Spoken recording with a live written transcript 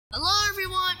Hello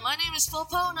everyone, my name is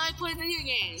Fopo and I play video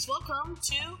games. Welcome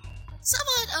to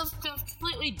somewhat of a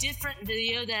completely different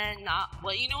video than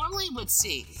what you normally would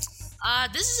see.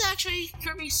 This is actually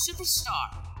Kirby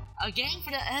Superstar, a game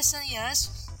for the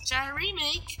SNES, which had a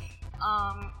remake in,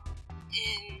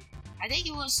 I think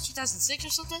it was 2006 or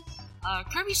something,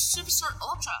 Kirby Superstar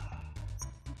Ultra.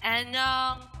 And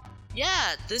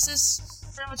yeah, this is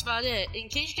pretty much about it. In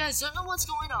case you guys don't know what's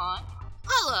going on,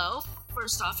 hello!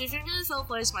 First off, if you're new to Phil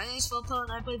Plays, my name is Philpo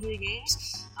and I play video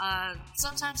games.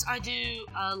 Sometimes I do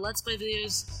Let's Play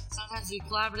videos, sometimes I do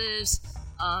collaboratives.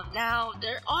 Now,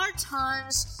 there are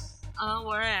times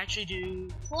where I actually do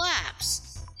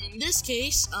collabs. In this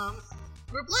case,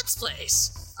 group Let's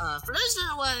Plays. For those who don't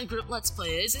know what a group Let's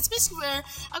Play is, it's basically where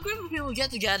a group of people get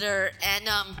together and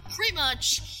pretty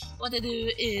much what they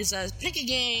do is pick a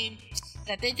game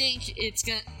that they think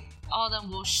all of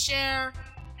them will share.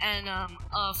 And,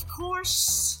 of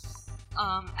course,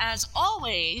 as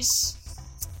always,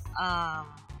 what am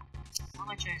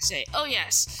I trying to say? Oh,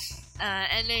 yes.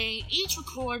 And they each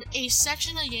record a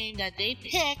section of the game that they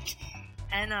pick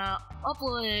and,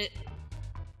 upload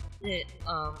it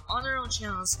on their own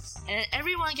channels. And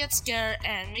everyone gets together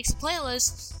and makes a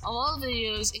playlist of all the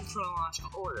videos in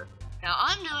chronological order. Now,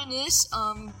 I'm doing this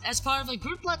as part of a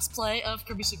group Let's Play of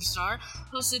Kirby Superstar,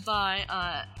 hosted by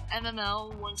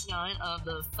MML129 of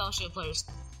the Fellowship Players,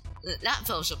 not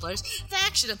Fellowship Players,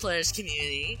 Faction of Players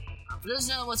community. For those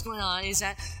who know what's going on, is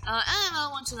that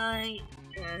MML129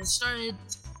 started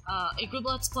a group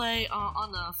Let's Play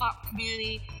on the FOP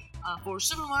community for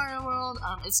Super Mario World.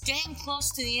 It's getting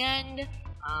close to the end.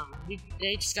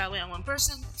 They just gotta wait on one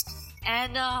person,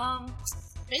 and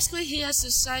basically, he has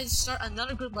decided to start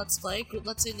another group Let's Play, group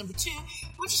Let's Play number 2,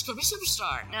 which is Kirby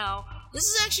Superstar. Now, this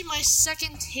is actually my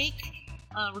second take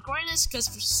recording this, because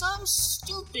for some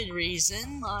stupid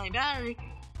reason, my battery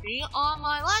on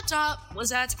my laptop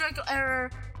was at a critical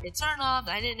error. It turned off,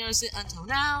 I didn't notice it until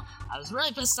now. I was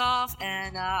really pissed off,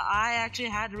 and I actually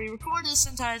had to re-record this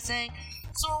entire thing.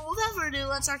 So, without further ado,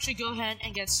 let's actually go ahead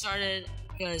and get started,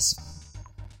 because,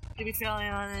 to be fairly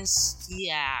honest,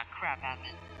 yeah, crap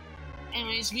happened.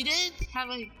 Anyways, we did have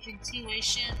a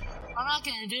continuation. I'm not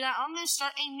gonna do that. I'm gonna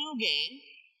start a new game.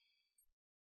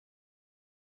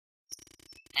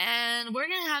 And we're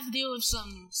gonna have to deal with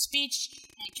some speech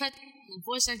and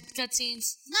voice acted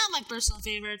cutscenes. Not my personal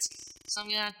favorites. So I'm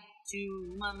gonna have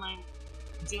to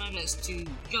do my best to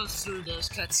go through those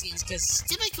cutscenes, because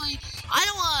typically I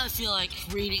don't wanna feel like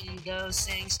reading those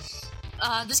things.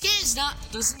 This game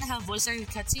doesn't have voice acted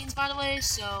cutscenes, by the way,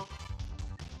 so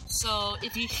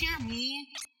if you hear me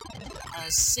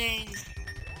saying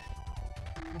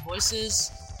the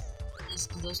voices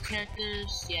of those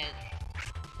characters, yeah.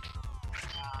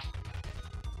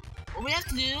 What we have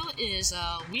to do is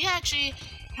we actually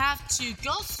have to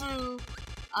go through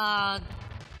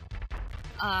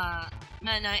Meta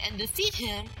Knight and defeat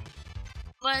him,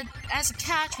 but as a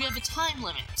catch, we have a time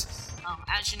limit,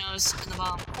 as you notice in the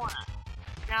bottom corner.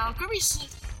 Now, Kirby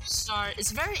Superstar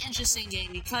is a very interesting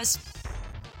game because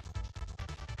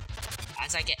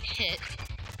as I get hit.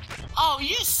 Oh,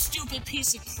 you stupid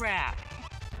piece of crap!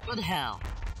 Go to hell.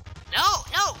 No,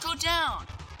 go down!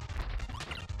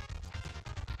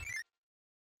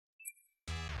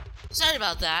 Sorry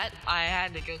about that. I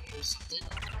had to go through something.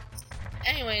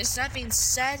 Anyways, that being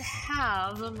said,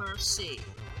 have a mercy.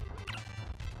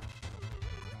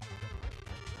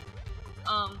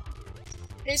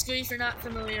 Basically, if you're not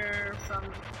familiar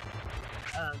from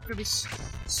Kirby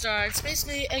Star, it's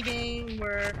basically a game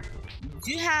where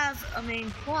you have a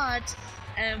main plot,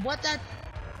 and what that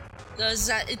does is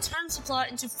that it turns the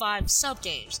plot into 5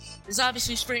 sub-games. There's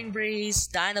obviously Spring Breeze,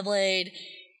 Dynablade,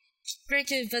 Great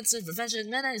Kid Offensive, Revenge of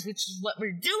the Meta Knights, which is what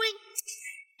we're doing,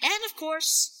 and of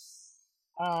course,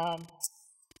 what am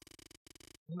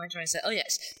I trying to say? Oh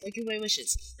yes, Wake Your Way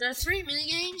Wishes. There are 3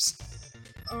 mini-games,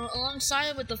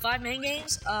 alongside with the 5 main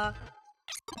games,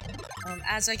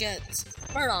 as I get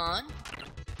spurred on.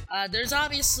 There's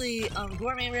obviously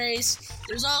Gourmet Race.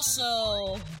 There's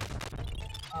also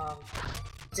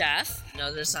Death. No,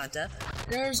 there's not Death.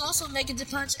 There's also Mega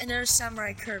Punch, and there's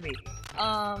Samurai Kirby.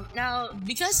 Now,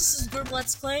 because this is group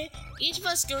Let's Play, each of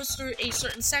us goes through a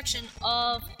certain section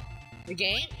of the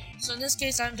game. So in this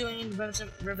case, I'm doing Revenge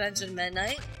of the Meta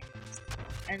Knight,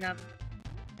 and that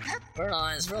burn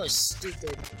on is really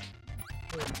stupid.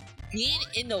 Being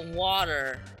in the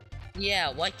water,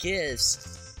 yeah, what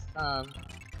gives?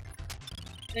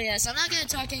 But yes, I'm not gonna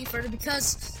talk any further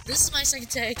because this is my second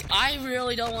take. I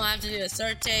really don't want to have to do a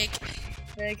third take.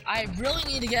 I really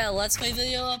need to get a Let's Play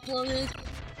video uploaded,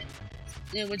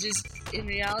 which is in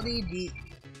reality the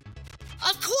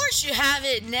Of course you have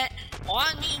it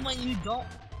on me when you don't.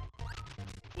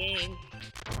 Game.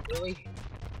 Really?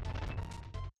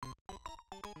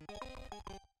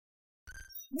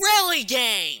 Really,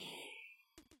 game!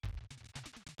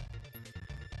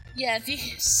 Yeah, if you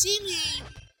see me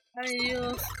having to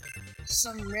do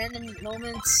some random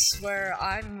moments where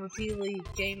I'm repeatedly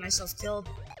getting myself killed,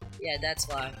 yeah, that's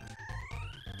why.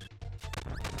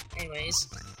 Anyways,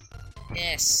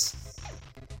 yes.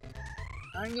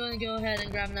 I'm going to go ahead and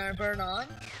grab another burn on.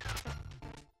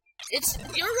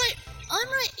 You're right, I'm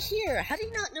right here. How do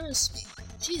you not notice me?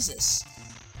 Jesus.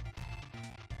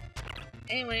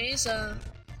 Anyways,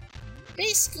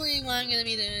 basically what I'm going to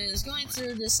be doing is going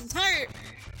through this entire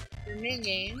main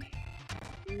game,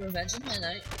 Revenge of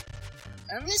Midnight.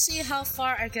 I'm going to see how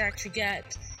far I can actually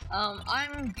get.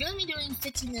 I'm going to be doing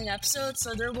 15-minute episodes,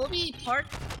 so there will be parts.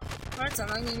 I'm not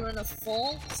going to be doing the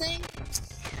full thing.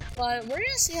 But we're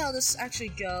gonna see how this actually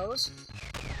goes.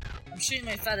 I'm shooting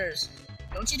my feathers.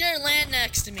 Don't you dare land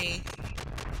next to me.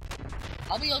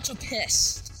 I'll be ultra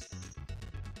pissed.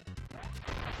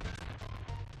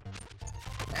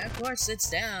 And of course, it's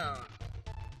down.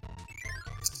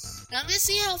 Now I'm gonna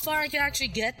see how far I can actually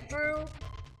get through.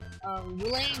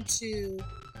 Relating to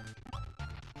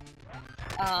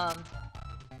what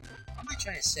am I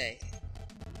trying to say?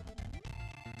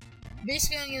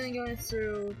 Basically, I'm gonna go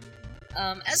through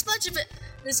as much of it,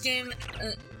 this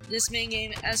main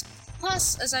game, as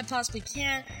I possibly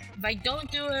can. If I don't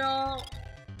do it all,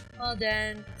 well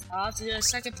then, I'll have to do a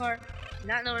second part.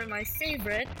 Not knowing my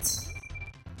favorite,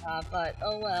 but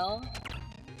oh well.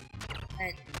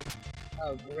 And,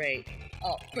 oh great.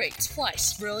 Oh great,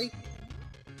 twice, really?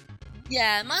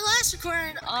 Yeah, my last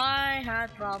recording, I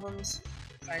had problems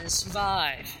trying to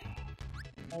survive.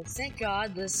 But thank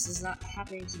God this is not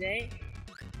happening today.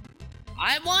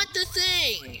 I want the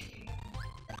thing!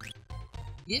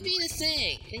 Give me the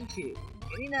thing, thank you.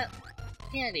 Give me that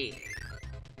candy.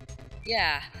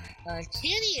 Yeah,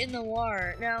 candy in the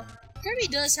water. Now, Kirby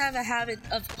does have a habit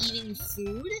of eating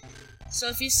food, so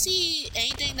if you see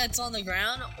anything that's on the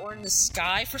ground or in the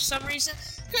sky for some reason,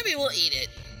 Kirby will eat it.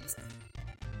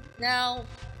 Now,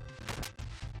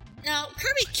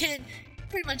 Kirby can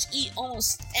pretty much eat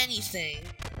almost anything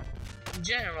in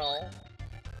general.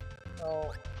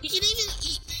 So, he can even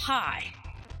eat pie.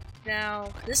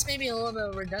 Now, this may be a little bit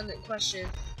of a redundant question,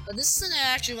 but this is something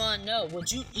I actually want to know.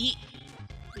 Would you eat,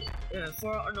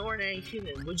 for an ordinary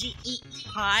human, would you eat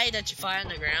pie that you find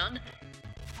on the ground?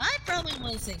 I probably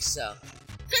wouldn't think so.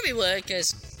 Kirby would,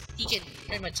 because he can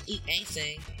pretty much eat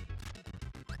anything.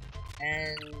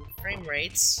 And frame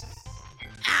rates.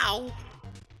 Ow!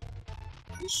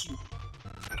 Curse you.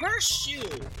 Curse you!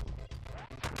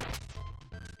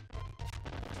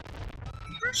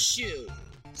 Curse you!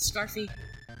 Scarfy.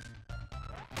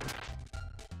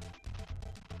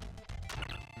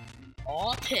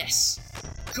 Aw, piss.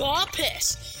 Aw,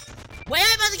 piss! Wait,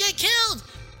 I'm about to get killed!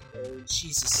 Oh,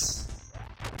 Jesus.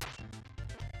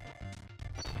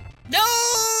 No!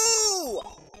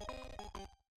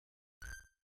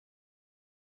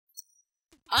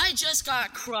 I just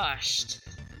got crushed.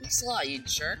 Thanks a lot, you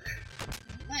jerk.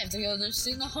 I have to go this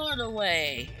thing the harder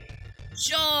way.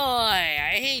 Joy!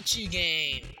 I hate you,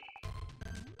 game.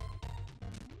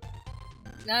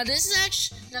 Now this is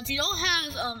actually, now if you don't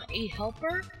have a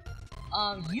helper,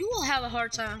 you will have a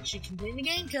hard time actually completing the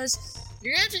game because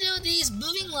you're gonna have to do these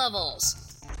moving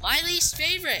levels. My least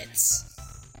favorites.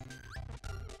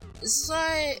 This is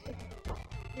why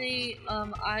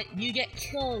you get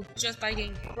killed just by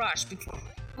getting crushed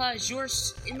because you're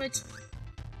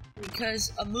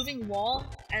because a moving wall,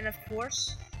 and of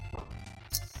course,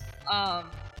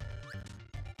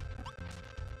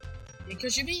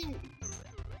 because you're being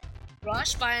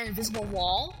rushed by an invisible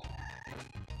wall,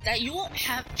 that you won't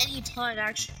have any time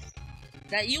actually,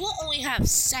 that you will only have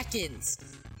seconds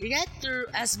to get through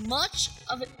as much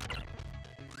of it.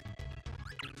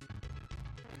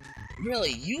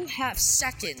 Really, you have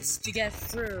seconds to get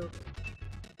through.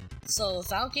 So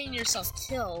without getting yourself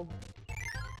killed,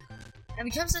 it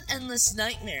becomes an endless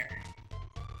nightmare.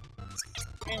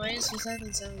 Anyways, what's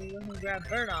happening? So we're gonna grab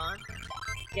Bird on,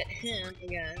 get him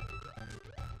again.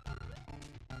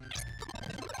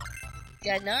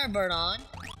 Get another Bird on.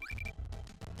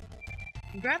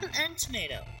 And grab an end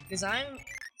tomato, because I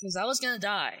was gonna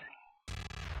die.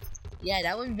 Yeah,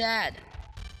 that would be bad.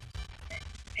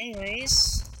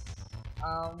 Anyways,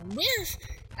 we're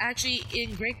actually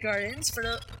in Great Gardens.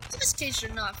 For this case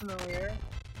you're not familiar.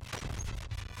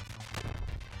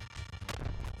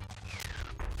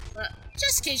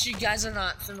 Just in case you guys are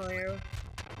not familiar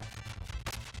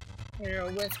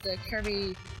with the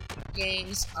Kirby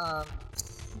games,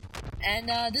 And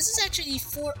this was actually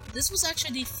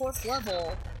the fourth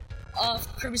level of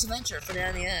Kirby's Adventure for the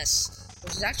NES,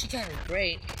 which is actually kind of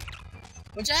great.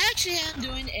 Which I actually am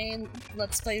doing a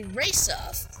Let's Play race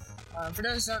of. For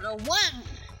those who don't know what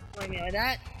I mean by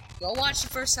that, go watch the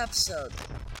first episode.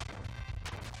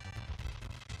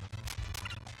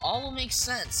 All will make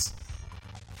sense.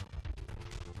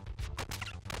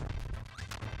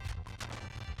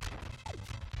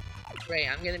 Great,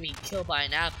 I'm gonna be killed by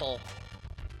an apple.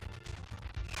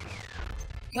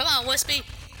 Come on, Wispy!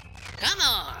 Come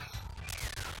on!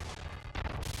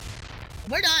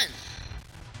 We're done!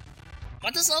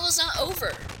 But this level's not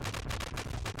over!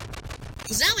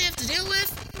 Because now we have to deal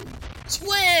with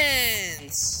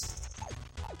twins!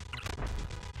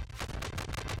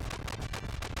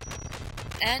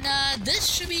 And this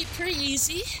should be pretty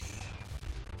easy.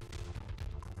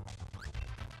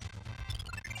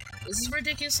 This is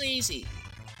ridiculously easy.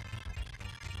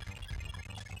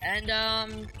 And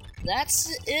that's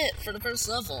it for the first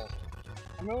level.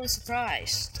 I'm really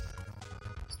surprised.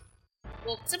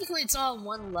 Well, typically it's all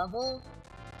one level,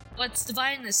 but it's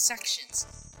divided into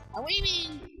sections. And we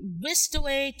mean whisked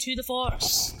away to the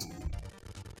forest.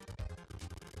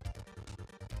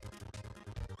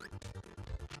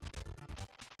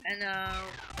 And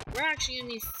we're actually gonna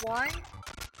be flying.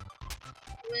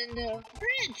 And we're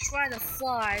gonna try to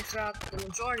fly throughout the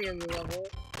majority of the level,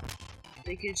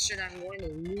 making sure that I'm going to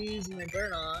lose my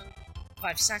burn on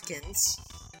 5 seconds.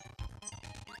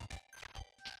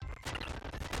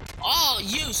 Oh,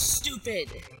 you stupid!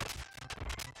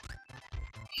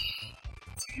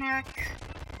 Attack.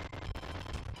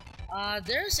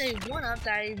 There's a 1-up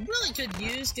that I really could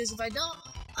use, because if I don't,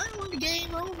 I'm going to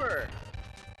game over.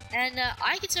 And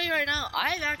I can tell you right now,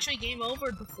 I've actually game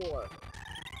overed before.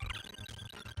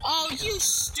 Oh, you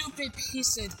stupid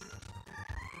piece of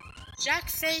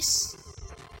jackface!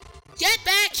 Get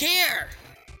back here!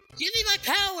 Give me my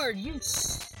power, you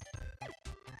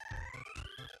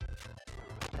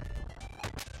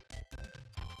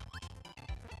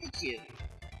Thank you.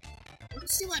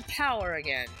 Let's see my power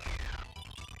again.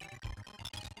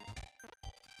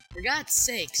 For God's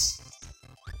sakes.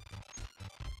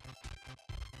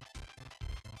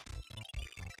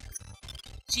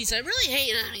 Jeez, I really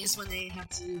hate enemies when they have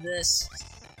to do this.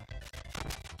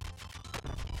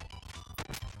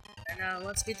 And now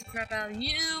let's beat the crap out of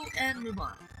you and move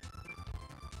on.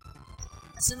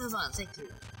 Let's move on, thank you.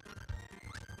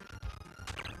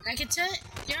 And I can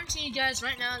guarantee you guys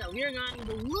right now that we are going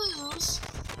to lose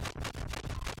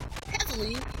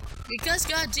heavily because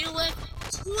we gotta deal with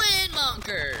twin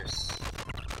monkers.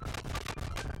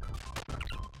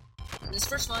 And this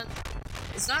first one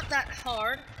is not that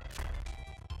hard.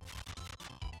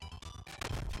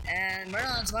 And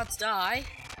Merlin's about to die.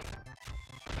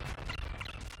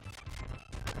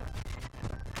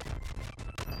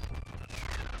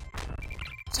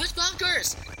 Touch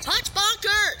bunkers! Touch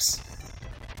bunkers!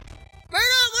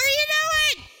 Merlin, what are you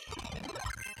doing?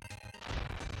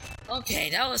 Okay,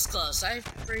 that was close. I'm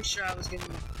pretty sure I was gonna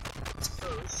be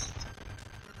exposed.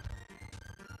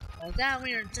 With that,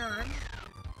 we are done.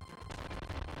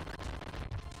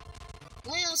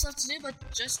 Nothing else left to do but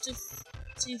just to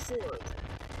see forward.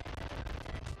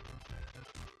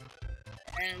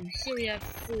 And here we have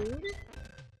food.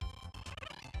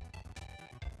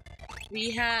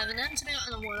 We have an antidote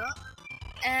and a 1-up.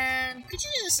 And could you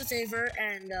do us a favor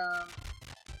and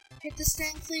hit this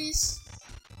thing, please?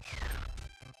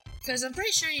 Because I'm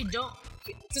pretty sure you don't.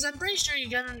 Because I'm pretty sure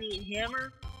you're gonna need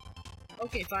hammer.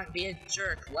 Okay, fine, be a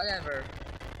jerk, whatever.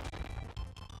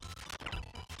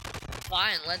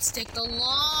 Fine, let's take the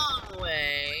long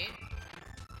way.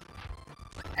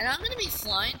 And I'm gonna be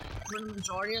flying for the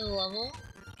majority of the level.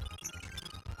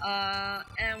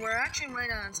 And we're actually right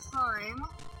on time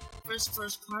for this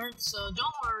first part, so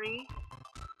don't worry.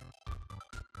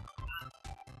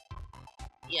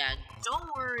 Yeah, don't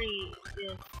worry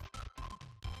if...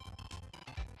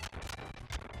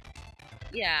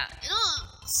 Yeah, in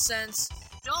a sense,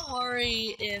 don't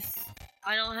worry if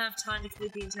I don't have time to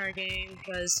complete the entire game,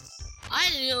 because I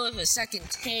had to deal with a second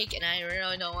take, and I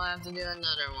really don't want to have to do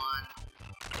another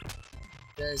one.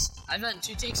 Because I've done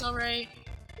 2 takes already.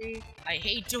 I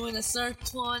hate doing the third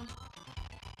one.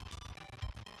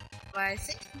 But I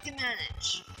think we can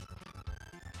manage.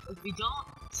 If we don't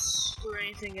screw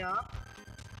anything up,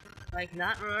 like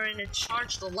not remembering to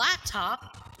charge the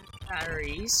laptop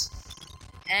batteries,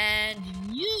 and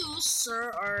you,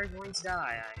 sir, are going to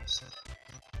die, I assume.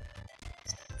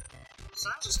 So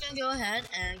I'm just gonna go ahead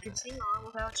and continue on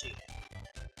without you.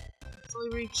 Until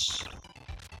we reach...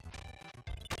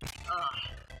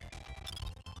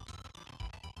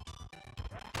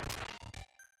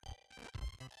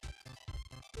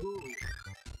 Ooh.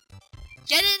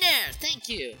 Get in there! Thank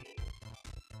you!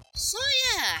 So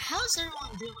yeah, how's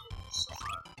everyone doing so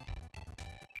far?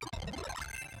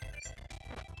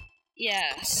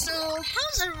 Yeah, so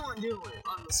how's everyone doing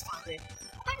on this fun day?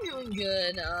 I'm doing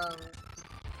good.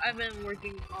 I've been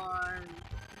working on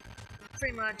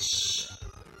pretty much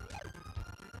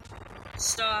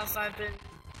stuff.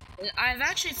 I've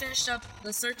actually finished up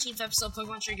the 13th episode of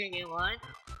Pokemon Trigger Game Line.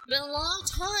 Been a long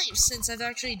time since I've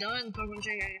actually done Pokemon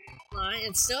Trigger Game Line.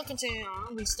 It's still continuing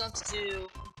on. We still have to do,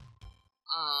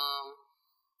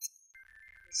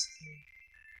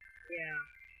 yeah.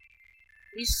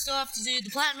 We still have to do the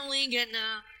Platinum League and,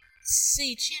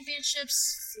 City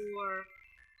Championships for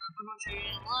Pokemon Trigger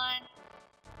Game Line.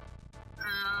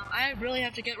 I really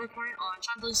have to get recording on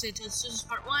Chandler's City Decisions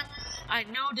Part 1. I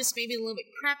know this may be a little bit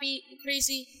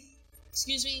crazy.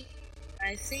 Excuse me.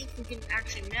 I think we can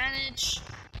actually manage.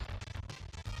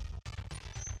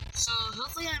 So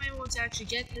hopefully I'm able to actually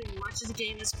get through as much of the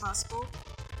game as possible.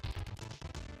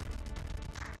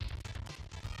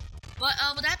 But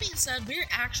with that being said, we're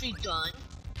actually done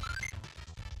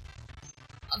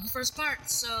of the first part.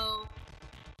 So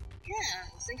yeah,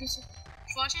 thank you so much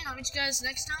for watching. I'll meet you guys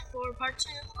next time for part 2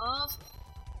 of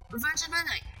Revenge at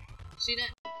Midnight. See you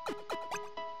then.